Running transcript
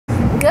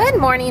Good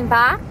morning,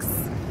 Box.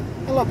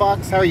 Hello,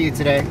 Box. How are you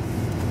today?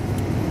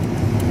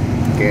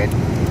 Good.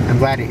 I'm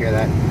glad to hear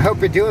that. I hope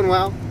you're doing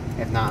well.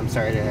 If not, I'm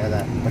sorry to hear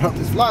that. But hope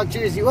this vlog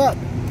cheers you up,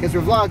 because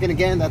we're vlogging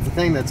again. That's the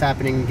thing that's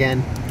happening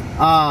again.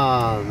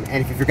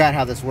 And if you forgot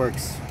how this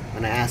works,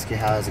 when I ask you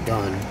how's it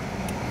going,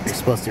 you're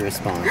supposed to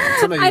respond.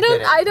 Some of you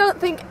I don't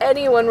think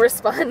anyone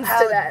responds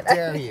to that. How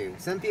dare you?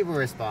 Some people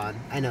respond.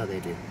 I know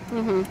they do.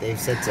 They've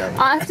said so.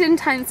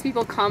 Oftentimes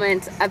people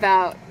comment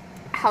about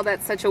how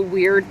that's such a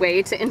weird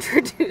way to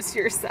introduce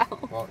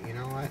yourself. Well, you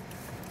know what?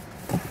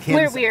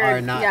 We're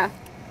weird. Are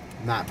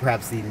not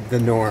perhaps the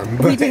norm.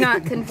 We do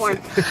not conform.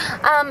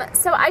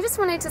 So I just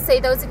wanted to say,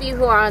 those of you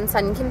who are on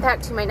Sudden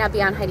Impact, who might not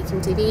be on Heidi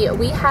Kim TV,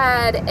 we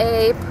had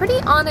a pretty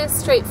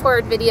honest,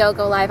 straightforward video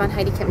go live on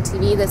Heidi Kim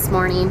TV this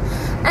morning,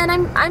 and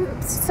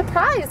I'm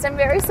surprised. I'm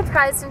very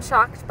surprised and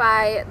shocked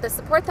by the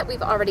support that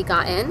we've already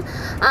gotten.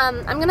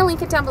 I'm going to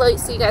link it down below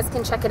so you guys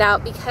can check it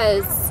out,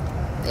 because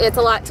it's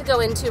a lot to go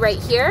into right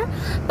here.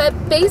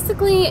 But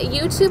basically,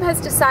 YouTube has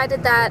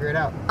decided that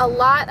a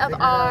lot of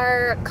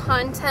our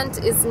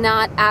content is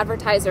not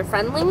advertiser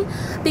friendly,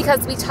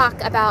 because we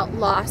talk about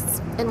loss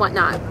and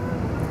whatnot.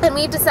 And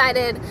we've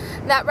decided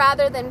that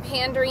rather than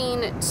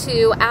pandering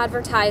to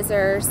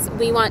advertisers,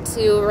 we want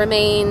to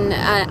remain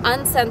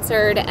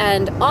uncensored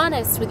and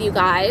honest with you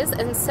guys.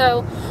 And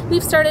so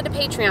we've started a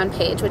Patreon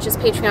page, which is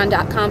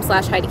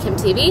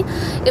patreon.com/HeidiKimTV.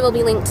 It will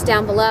be linked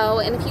down below.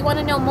 And if you want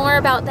to know more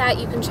about that,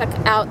 you can check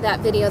out that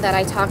video that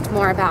I talked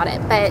more about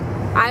it. But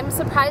I'm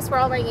surprised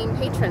we're already getting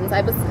patrons. I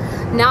was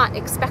not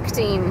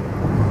expecting.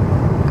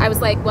 I was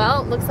like,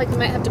 well, it looks like you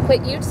might have to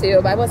quit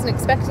YouTube. I wasn't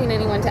expecting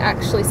anyone to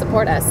actually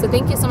support us. So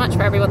thank you so much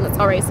for everyone that's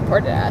already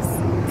supported us.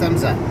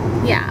 Thumbs up.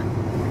 Yeah.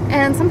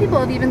 And some people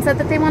have even said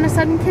that they want a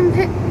Sudden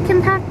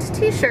Impact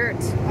t-shirt.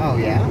 Oh,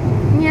 yeah?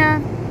 Yeah.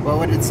 What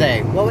would it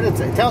say? What would it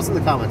say? Tell us in the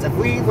comments. If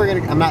we were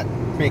going to... I'm not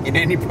making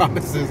any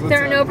promises.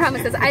 There are no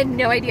promises. I have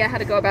no idea how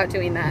to go about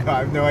doing that. I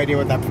have no idea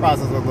what that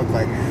process would look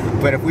like.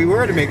 But if we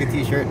were to make a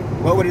t-shirt,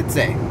 what would it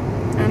say?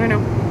 I don't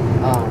know.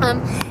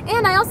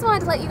 And I also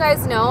wanted to let you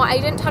guys know, I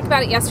didn't talk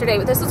about it yesterday,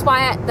 but this is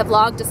why the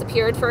vlog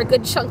disappeared for a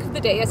good chunk of the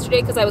day yesterday,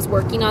 because I was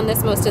working on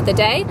this most of the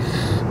day,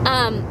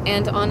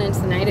 and on into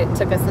the night. It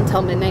took us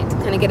until midnight to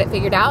kind of get it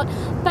figured out.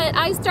 But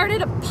I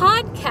started a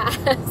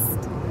podcast.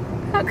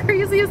 How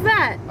crazy is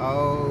that?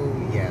 Oh,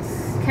 yes.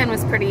 Ken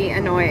was pretty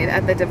annoyed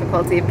at the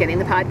difficulty of getting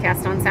the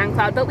podcast on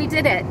SoundCloud, but we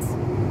did it.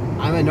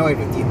 I'm annoyed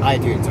with the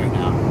iTunes right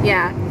now.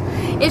 Yeah.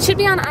 It should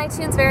be on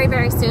iTunes very,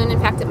 very soon. In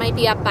fact, it might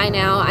be up by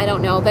now. I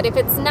don't know. But if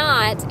it's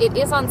not, it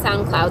is on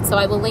SoundCloud, so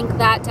I will link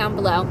that down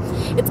below.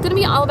 It's going to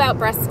be all about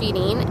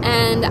breastfeeding,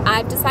 and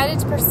I've decided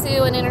to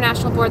pursue an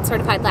international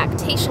board-certified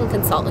lactation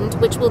consultant,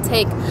 which will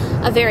take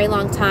a very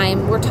long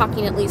time. We're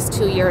talking at least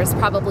 2 years,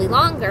 probably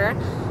longer.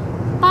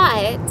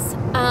 But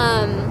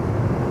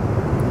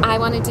I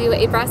want to do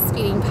a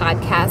breastfeeding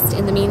podcast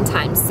in the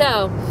meantime.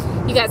 So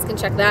you guys can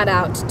check that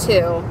out,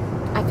 too.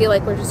 I feel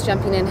like we're just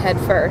jumping in head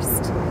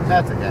first.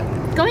 That's okay.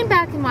 Going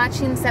back and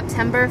watching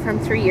September from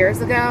 3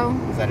 years ago.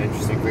 Is that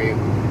interesting for you?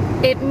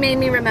 It made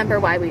me remember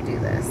why we do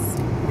this.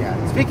 Yeah.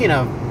 Speaking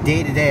of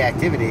day-to-day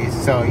activities,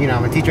 so, you know,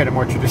 I'm a teacher at a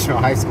more traditional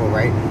high school,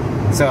 right?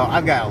 So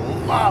I've got a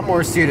lot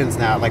more students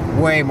now, like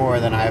way more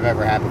than I've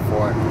ever had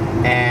before.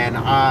 And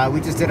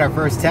we just did our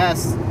first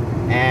test,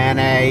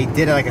 and I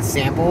did like a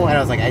sample, and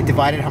I was like, I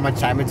divided how much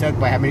time it took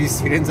by how many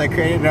students I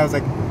created, and I was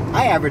like,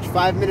 I averaged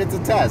 5 minutes a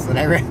test. And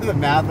I ran the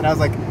math, and I was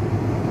like,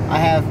 I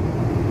have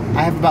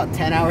about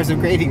 10 hours of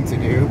grading to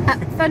do.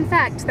 Fun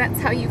fact, that's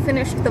how you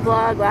finished the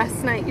vlog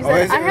last night. You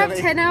said, I have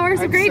 10 hours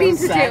of grading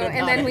to do,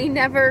 and then we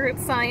never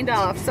signed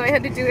off. So I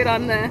had to do it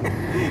on the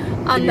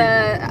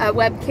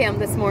webcam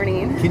this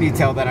morning. Can you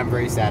tell that I'm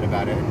very sad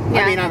about it?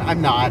 Yeah. I mean,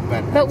 I'm not,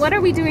 but... But what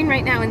are we doing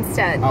right now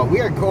instead? Oh, we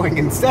are going,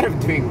 instead of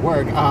doing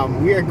work,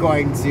 we are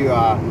going to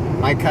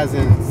my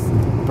cousin's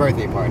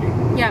birthday party.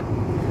 Yep.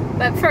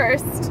 But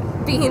first,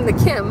 being the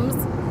Kims,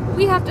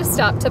 we have to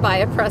stop to buy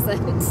a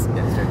present. Yes,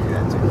 I do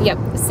that too. Yep.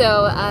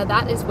 So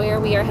that is where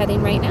we are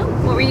heading right now.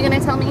 What were you going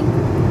to tell me?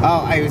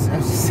 Oh, I was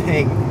just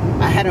saying,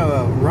 I had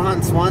a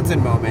Ron Swanson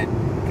moment,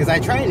 because I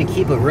try to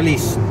keep a really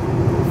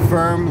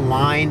firm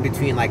line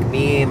between like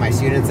me and my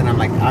students, and I'm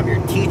like, I'm your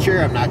teacher,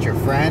 I'm not your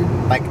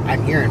friend. Like,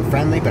 I'm here and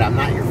friendly, but I'm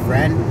not your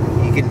friend.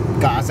 You can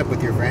gossip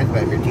with your friends,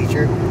 but I'm your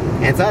teacher.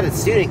 And so I had a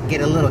student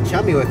get a little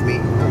chummy with me.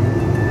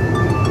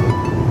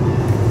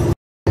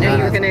 No,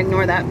 you were going to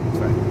ignore that.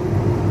 Sorry.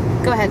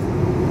 Go ahead.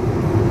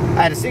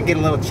 I had a student get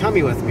a little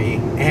chummy with me,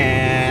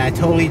 and I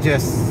totally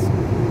just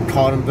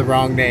called him the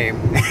wrong name.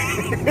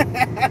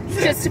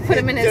 Just to put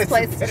him in his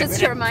place, just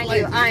to remind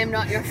you, I am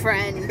not your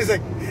friend.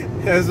 It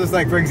was just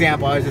like, for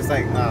example, I was just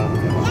like, oh.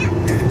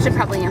 Should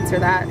probably answer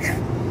that.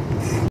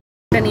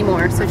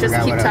 Anymore, so just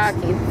keep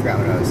talking. I forgot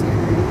what I was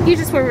saying. You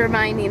just were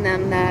reminding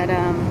them that,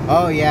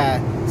 Oh, yeah.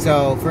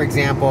 So, for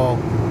example,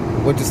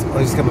 we'll just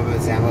come up with an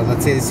example.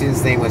 Let's say the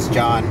student's name was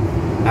John.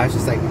 I was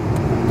just like,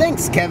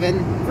 thanks,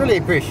 Kevin. Really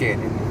appreciate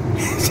it.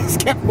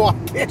 Just kept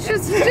walking.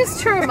 Just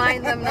to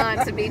remind them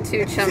not to be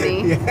too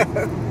chummy.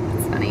 Yeah.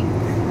 It's funny.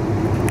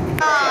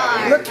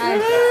 Look who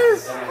it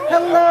is!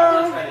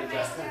 Hello!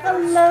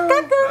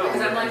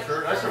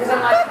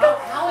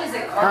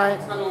 Hi.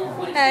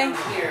 Hey.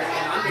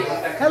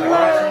 Hello.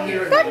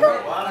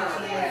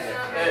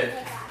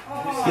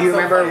 Do you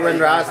remember when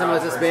Rosalind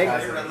was this big?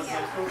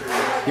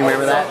 You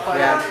remember that?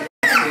 Yeah.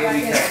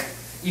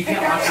 You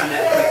can't watch on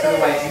Netflix,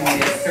 otherwise you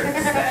miss certain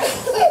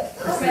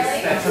Christmas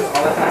specials,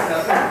 all that kind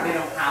of stuff. They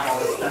don't have all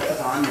the specials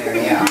on there.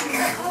 Yeah.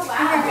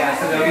 Yeah,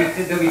 so there'll be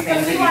things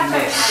that you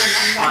miss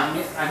on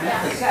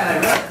Netflix. Yeah, and I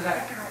realized because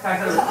I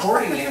started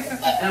recording it,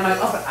 and I'm like,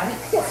 oh, but I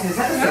didn't see this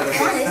episode was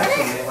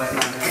special, and it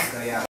wasn't on there,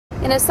 so yeah.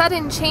 In a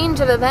sudden change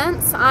of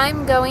events,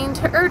 I'm going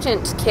to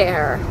urgent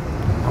care.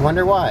 I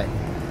wonder why.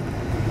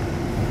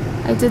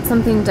 I did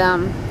something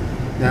dumb.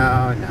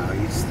 No,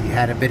 you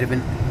had a bit of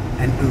an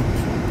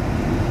oops.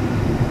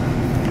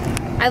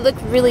 I look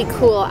really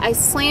cool. I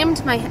slammed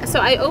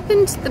so I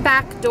opened the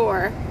back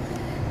door,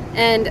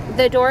 and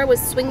the door was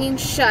swinging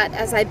shut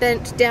as I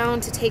bent down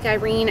to take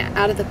Irene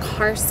out of the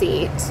car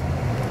seat,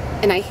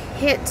 and I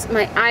hit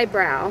my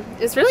eyebrow.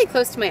 It was really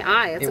close to my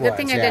eye. It's a good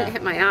thing I didn't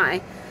hit my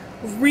eye.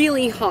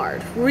 Really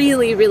hard,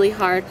 really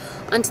hard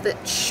onto the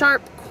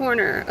sharp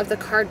corner of the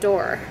car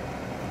door.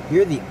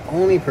 You're the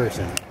only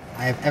person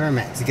I have ever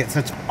met to get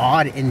such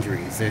odd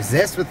injuries. There's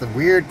this with the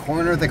weird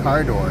corner of the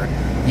car door.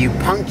 You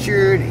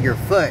punctured your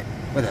foot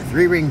with a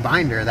 3-ring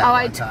binder that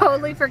I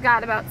totally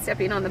forgot about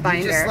stepping on the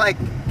binder. You just like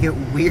get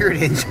weird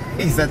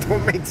injuries that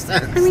don't make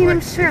sense. I mean,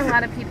 I'm sure a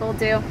lot of people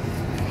do.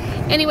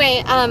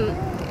 Anyway,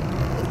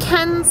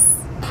 Ken's,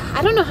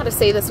 I don't know how to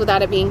say this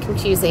without it being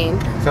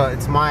confusing. So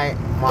it's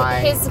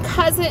his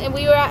cousin, and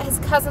we were at his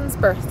cousin's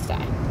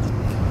birthday.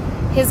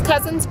 His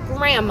cousin's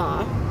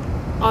grandma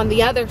on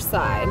the other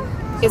side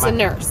is a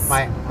nurse.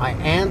 My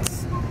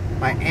aunt's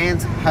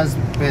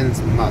husband's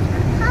mother.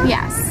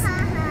 Yes.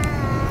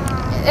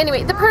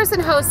 Anyway, the person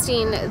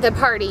hosting the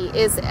party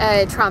is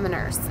a trauma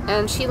nurse,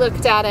 and she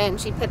looked at it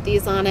and she put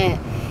these on it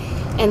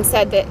and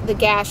said that the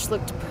gash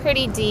looked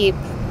pretty deep,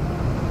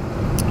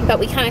 but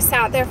we kind of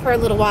sat there for a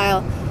little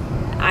while.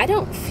 I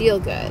don't feel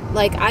good.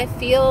 Like, I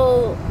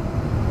feel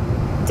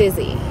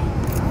dizzy.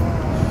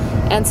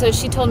 And so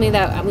she told me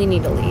that we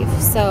need to leave.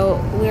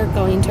 So we're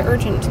going to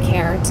urgent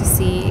care to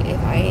see if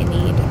I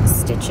need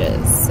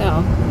stitches.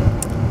 So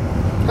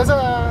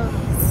Huzzah!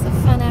 It's a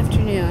fun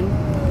afternoon.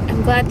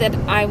 I'm glad that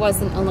I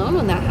wasn't alone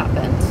when that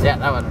happened. Yeah,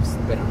 that was a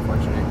bit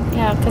unfortunate.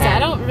 Yeah, because I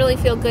don't really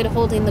feel good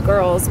holding the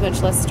girls, much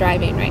less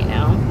driving right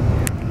now.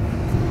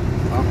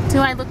 Well, do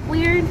I look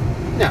weird?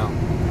 No.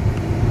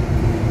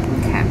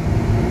 Okay.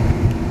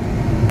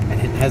 I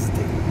didn't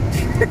hesitate.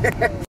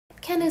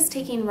 Ken is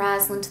taking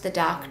Rosalind to the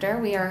doctor.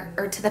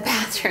 Or to the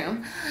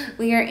bathroom.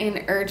 We are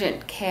in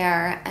urgent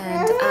care,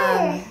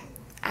 and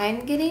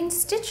I'm getting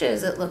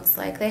stitches, it looks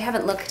like. They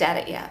haven't looked at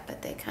it yet,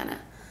 but they kind of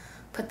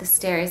put the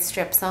steri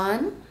strips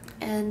on,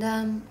 and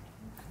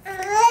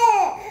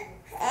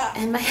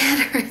my head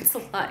hurts a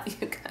lot,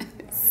 you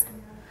guys.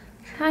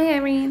 Hi,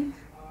 Irene.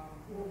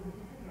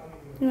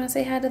 You want to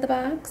say hi to the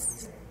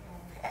box?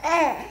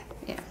 Yeah.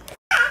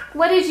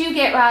 What did you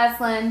get,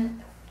 Rosalind?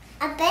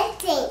 A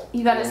Band-Aid.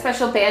 You got a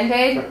special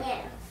Band-Aid?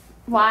 Yeah.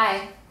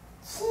 Why?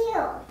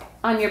 Heal.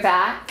 On your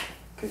back?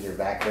 Because your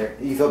back hurt.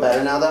 You feel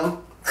better now,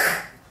 though?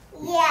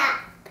 Yeah.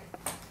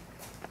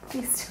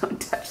 Please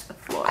don't touch the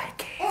floor. I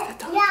gave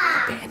the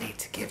doctor a Band-Aid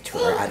to give to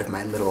her out of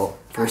my little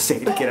first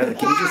aid kit.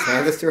 Can you just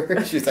hand this to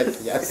her? She's like,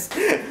 yes.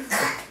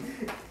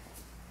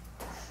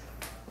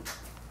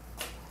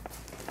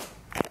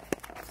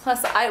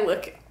 Plus, I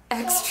look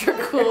extra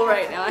cool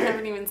right now. I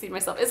haven't even seen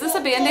myself. Is this a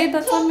Band-Aid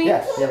that's on me?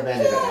 Yeah, you have a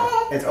Band-Aid right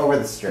now. It's over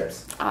the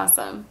strips.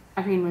 Awesome.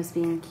 Irene was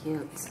being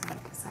cute, so I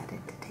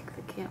decided to take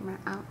the camera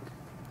out.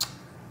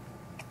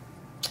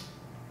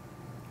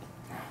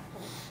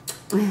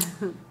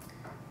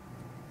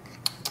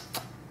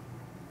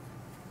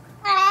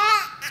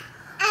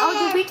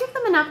 Oh, did we give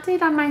them an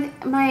update on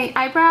my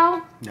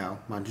eyebrow? No,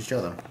 why don't you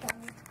show them?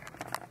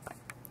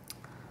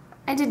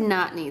 I did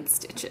not need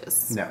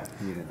stitches. No,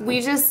 you didn't. We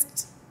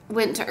just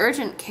went to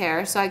urgent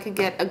care so I could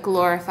get a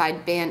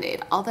glorified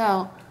Band-Aid.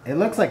 Although it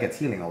looks like it's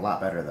healing a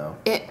lot better, though.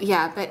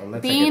 Yeah, but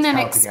being an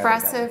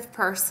expressive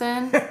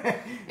person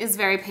is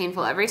very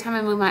painful. Every time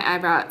I move my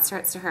eyebrow, it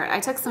starts to hurt. I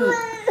took some.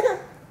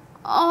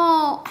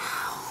 Oh,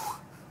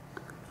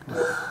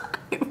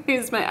 I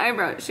raised my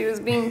eyebrow. She was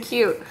being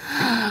cute.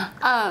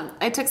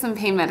 I took some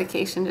pain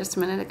medication just a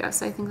minute ago,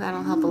 so I think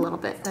that'll help a little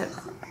bit. But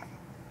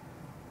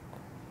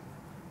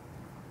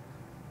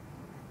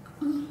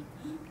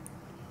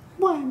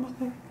Why,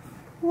 Mother?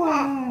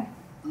 Why?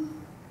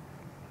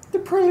 The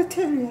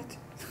proletariat.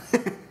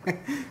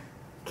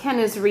 Ken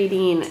is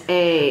reading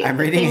a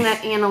thing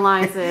that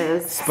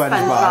analyzes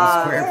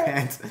SpongeBob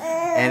SquarePants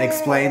and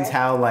explains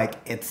how like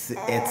it's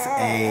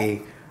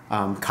a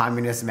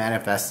communist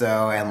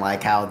manifesto, and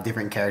like how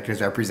different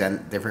characters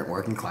represent different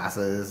working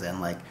classes,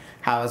 and like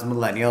how as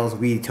millennials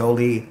we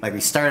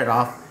started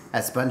off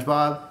as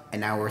SpongeBob and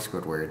now we're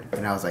Squidward,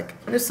 and I was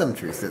like, there's some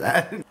truth to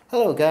that.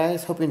 Hello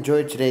guys, hope you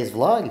enjoyed today's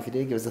vlog. If you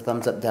did, give us a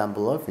thumbs up down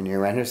below. If you're new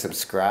around here,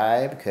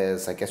 subscribe,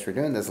 because I guess we're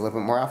doing this a little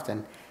bit more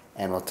often,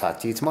 and we'll talk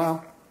to you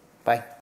tomorrow. Bye.